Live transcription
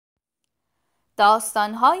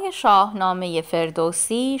داستان‌های شاهنامه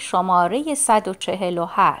فردوسی شماره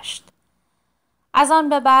 148. از آن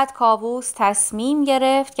به بعد کاووس تصمیم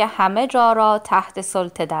گرفت که همه جا را تحت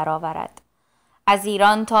سلطه درآورد. از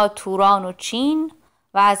ایران تا توران و چین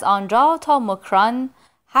و از آنجا تا مکران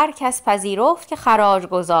هر کس پذیرفت که خراج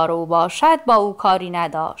گزار او باشد با او کاری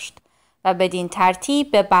نداشت و بدین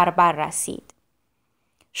ترتیب به بربر رسید.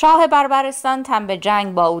 شاه بربرستان تن به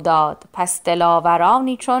جنگ با او داد. پس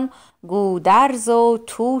دلاورانی چون گودرز و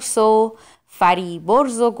توس و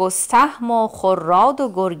فریبرز و گستهم و خراد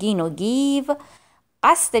و گرگین و گیو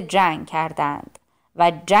قصد جنگ کردند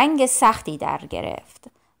و جنگ سختی در گرفت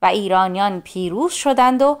و ایرانیان پیروز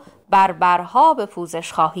شدند و بربرها به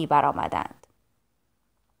پوزش خواهی برآمدند.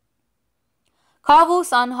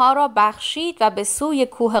 کاووس آنها را بخشید و به سوی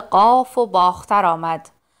کوه قاف و باختر آمد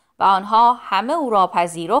و آنها همه او را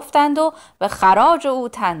پذیرفتند و به خراج او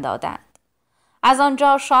تن دادند. از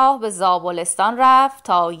آنجا شاه به زابلستان رفت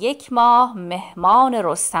تا 1 ماه مهمان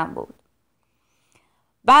رستم بود.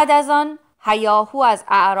 بعد از آن هیاهو از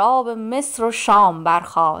اعراب مصر و شام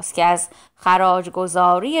برخاست که از خراج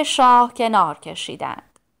گزاری شاه کنار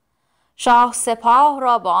کشیدند. شاه سپاه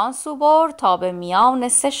را به آن سو برد تا به میان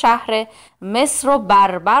 3 شهر مصر و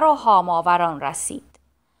بربر و هاماوران رسید.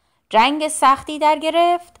 جنگ سختی در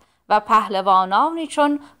گرفت و پهلوانانی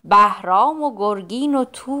چون بهرام و گرگین و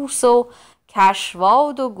توس و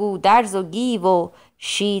کشواد و گودرز و گیو و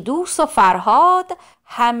شیدوس و فرهاد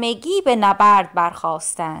همگی به نبرد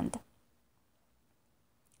برخاستند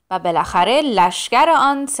و بالاخره لشکر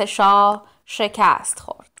آن 3 شاه شکست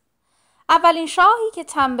خورد. اولین شاهی که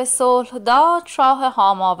تن به صلح داد شاه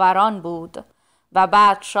هاماوران بود و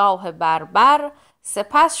بعد شاه بربر،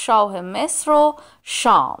 سپس شاه مصر و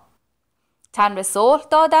شام. تن به صلح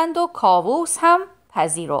دادند و کاووس هم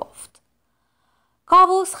پذیرفت.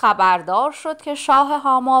 کاووس خبردار شد که شاه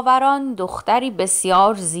هاماوران دختری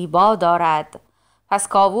بسیار زیبا دارد. پس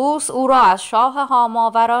کاووس او را از شاه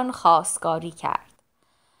هاماوران خواستگاری کرد.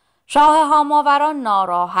 شاه هاماوران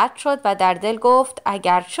ناراحت شد و در دل گفت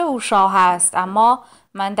اگرچه او شاه است اما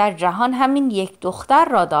من در جهان همین 1 دختر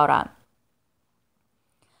را دارم.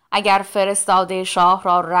 اگر فرستاده شاه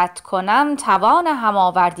را رد کنم توان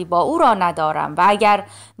هماوردی با او را ندارم و اگر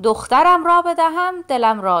دخترم را بدهم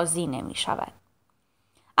دلم راضی نمی شود.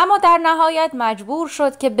 اما در نهایت مجبور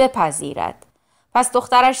شد که بپذیرد. پس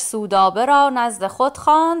دخترش سودابه را نزد خود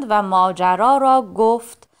خواند و ماجرا را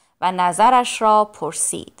گفت و نظرش را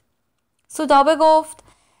پرسید. سودابه گفت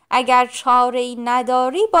اگر چاره‌ای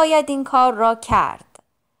نداری باید این کار را کرد.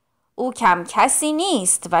 او کم کسی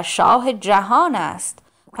نیست و شاه جهان است.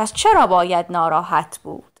 پس چرا باید ناراحت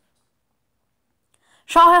بود؟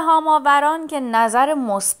 شاه هاماوران که نظر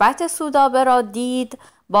مثبت سودابه را دید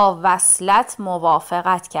با وصلت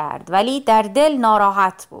موافقت کرد ولی در دل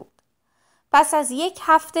ناراحت بود. پس از 1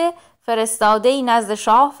 هفته فرستاده‌ای نزد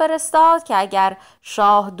شاه فرستاد که اگر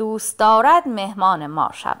شاه دوست دارد مهمان ما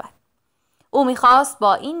شود. او می‌خواست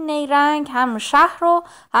با این نیرنگ هم شهر و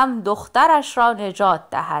هم دخترش را نجات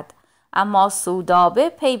دهد. اما سودابه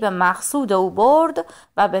پی به مقصود او برد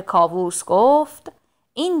و به کاووس گفت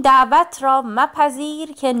این دعوت را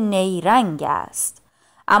مپذیر که نیرنگ است.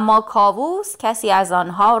 اما کاووس کسی از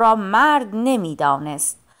آنها را مرد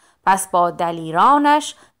نمی‌دانست. پس با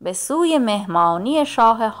دلیرانش به سوی مهمانی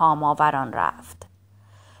شاه هاماوران رفت.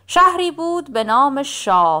 شهری بود به نام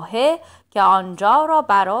شاهه که آنجا را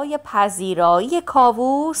برای پذیرایی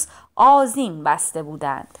کاووس آذین بسته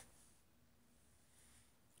بودند.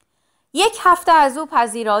 1 هفته از او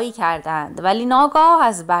پذیرایی کردند ولی ناگاه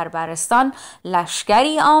از بربرستان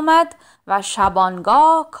لشکری آمد و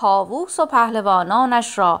شبانگاه کاووس و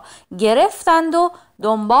پهلوانانش را گرفتند و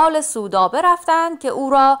دنبال سودابه رفتند که او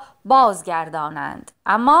را بازگردانند.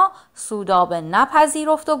 اما سودابه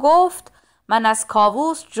نپذیرفت و گفت من از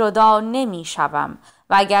کاووس جدا نمی شوم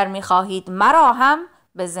و اگر می خواهید مرا هم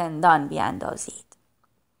به زندان بیندازید.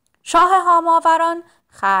 شاه هاماوران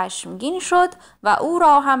خشمگین شد و او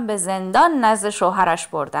را هم به زندان نزد شوهرش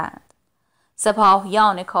بردند.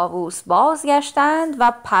 سپاهیان کاووس بازگشتند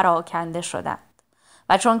و پراکنده شدند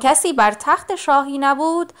و چون کسی بر تخت شاهی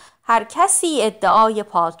نبود هر کسی ادعای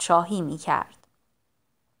پادشاهی می کرد.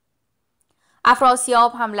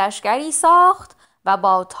 افراسیاب هم لشکری ساخت و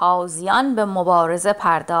با تازیان به مبارزه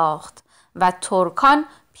پرداخت و ترکان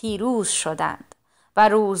پیروز شدند و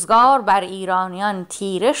روزگار بر ایرانیان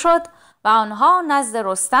تیره شد و آنها نزد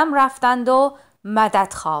رستم رفتند و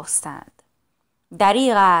مدد خواستند.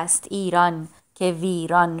 دریغ است ایران که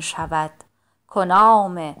ویران شود،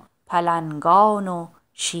 کنام پلنگان و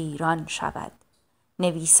شیران شود.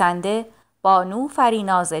 نویسنده بانو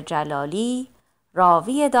فریناز جلالی.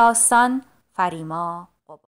 راوی داستان فریما.